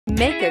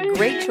Make a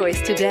great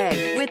choice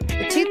today with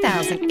the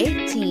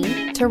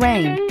 2018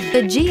 Terrain.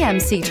 The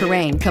GMC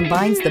Terrain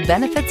combines the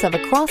benefits of a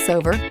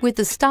crossover with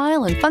the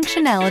style and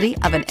functionality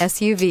of an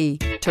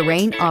SUV.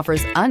 Terrain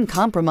offers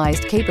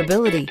uncompromised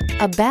capability,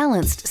 a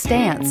balanced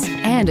stance,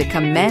 and a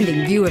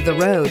commanding view of the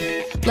road,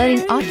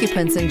 letting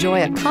occupants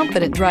enjoy a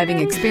confident driving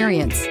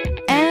experience.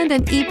 And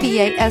an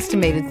EPA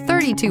estimated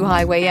 32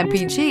 highway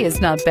MPG is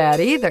not bad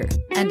either,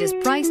 and is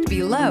priced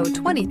below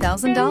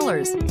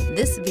 $20,000.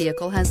 This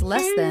vehicle has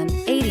less than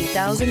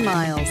 80,000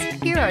 miles.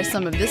 Here are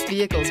some of this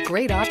vehicle's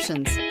great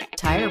options: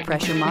 tire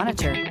pressure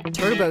monitor,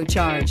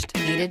 turbocharged,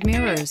 heated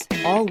mirrors,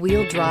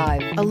 all-wheel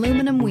drive,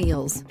 aluminum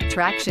wheels,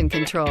 traction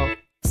control,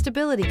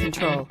 stability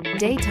control,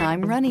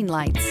 daytime running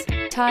lights,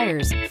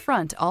 tires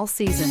front all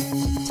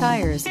season,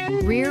 tires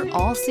rear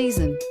all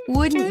season.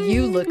 Wouldn't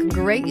you look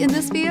great in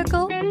this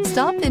vehicle?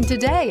 Stop in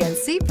today and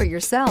see for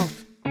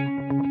yourself.